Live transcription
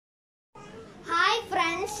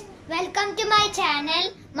viewers, welcome to my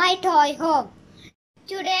channel, My Toy Home.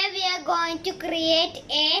 Today we are going to create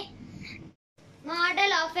a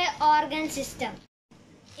model of an organ system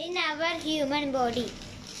in our human body.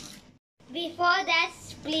 Before that,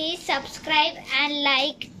 please subscribe and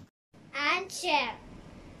like and share.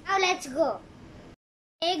 Now let's go.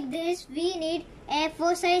 To make this, we need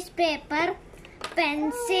A4 size paper,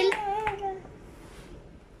 pencil,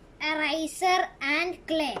 eraser and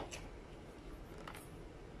clay.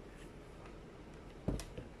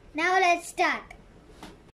 Now let's start.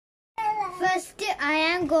 First, I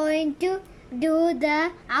am going to do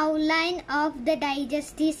the outline of the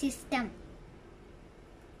digestive system.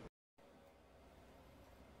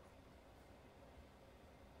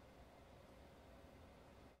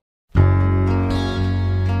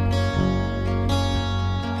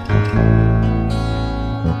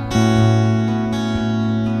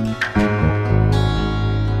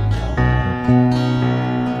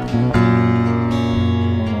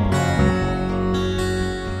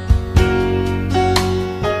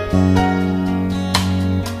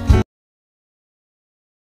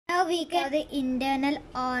 Now we can the internal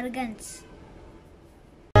organs.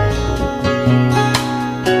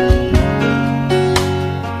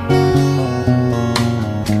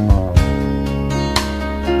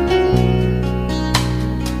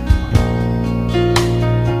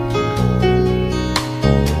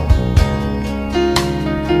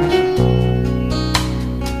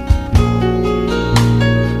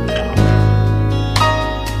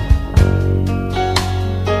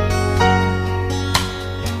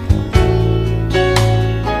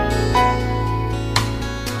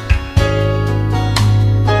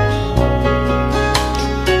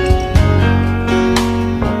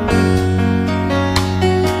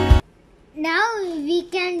 We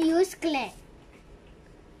can use clay.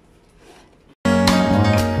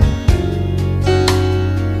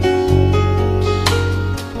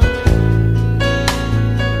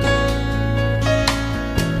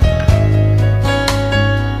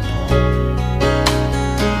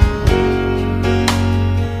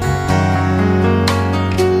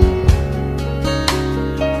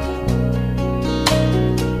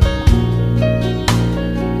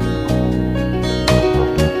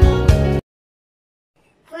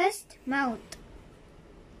 First, mouth.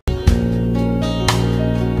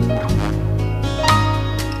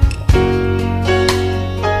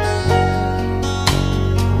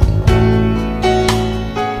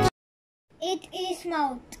 It is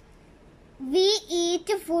mouth. We eat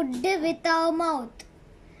food with our mouth.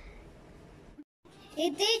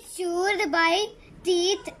 It is chewed by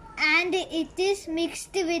teeth and it is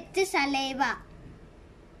mixed with saliva.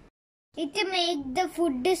 It makes the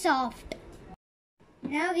food soft.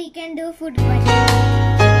 Now we can do food question.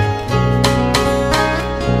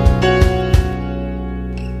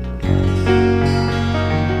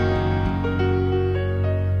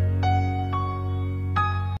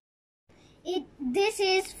 This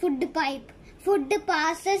is food pipe. Food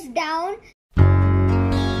passes down.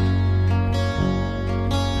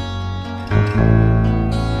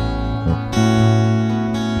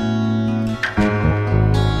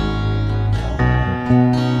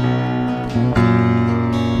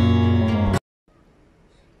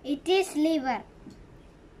 It is liver.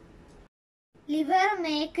 Liver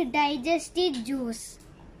make digestive juice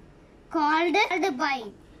called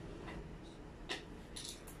bile.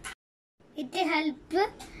 It help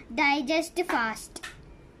digest fast.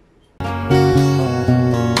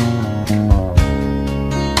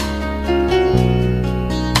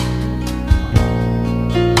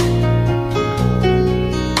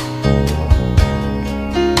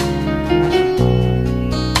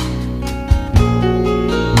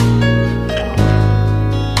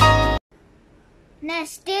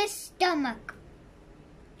 Next is stomach.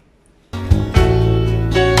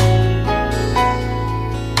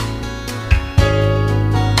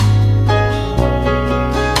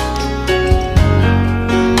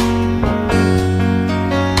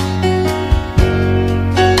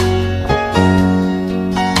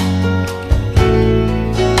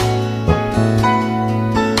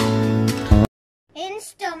 In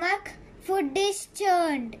stomach, food is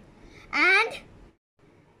churned and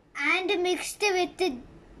mixed with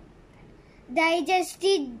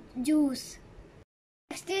digestive juice.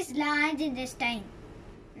 Next is large intestine.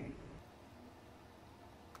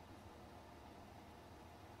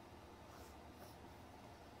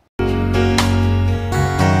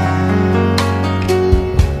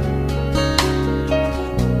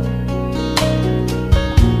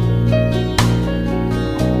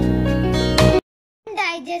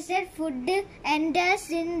 Digested food enters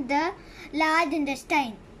in the large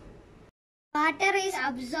intestine. Water is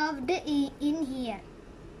absorbed in here.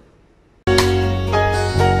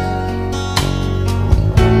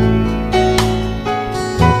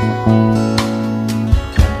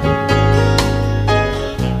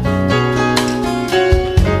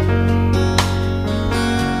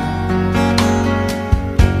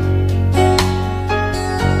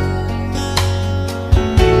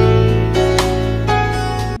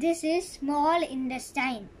 This is small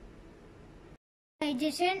intestine.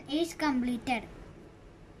 Digestion is completed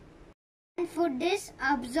and food is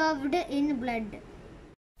absorbed in blood.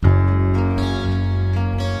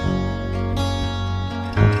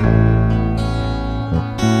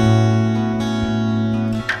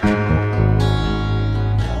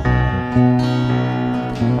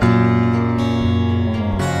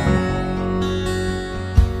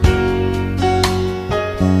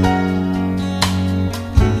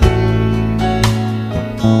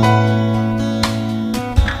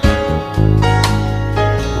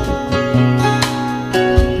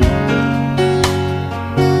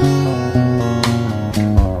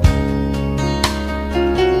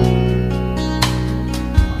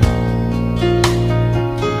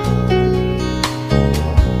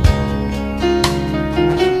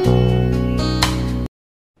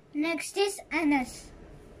 Next is anus.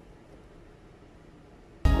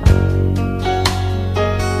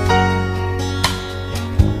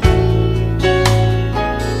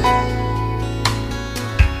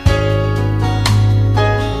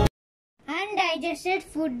 Undigested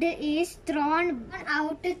food is thrown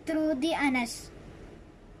out through the anus.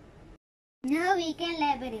 Now we can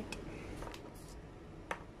label it.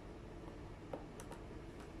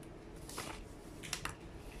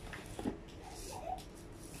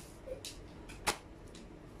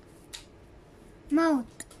 Mouth.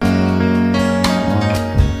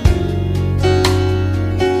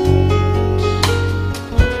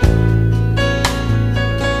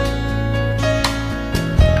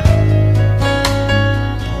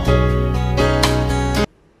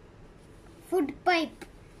 Food pipe.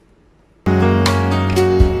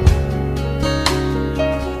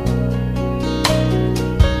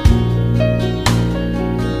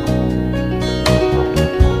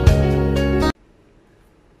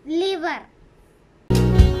 Liver.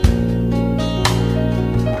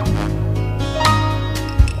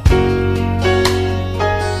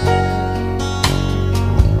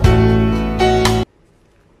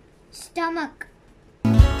 Stomach.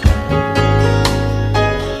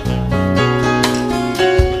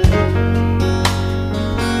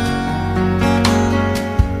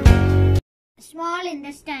 Small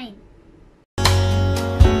intestine.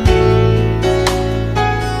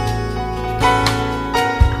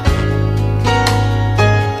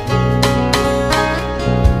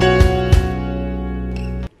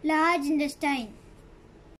 Large intestine.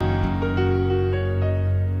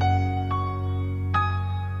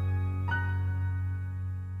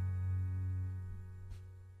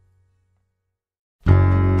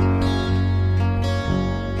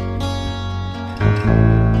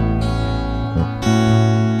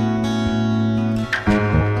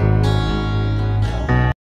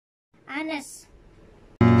 Anus.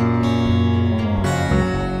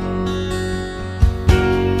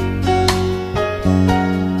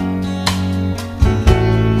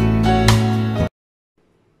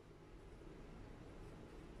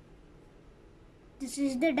 This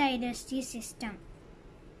is the digestive system.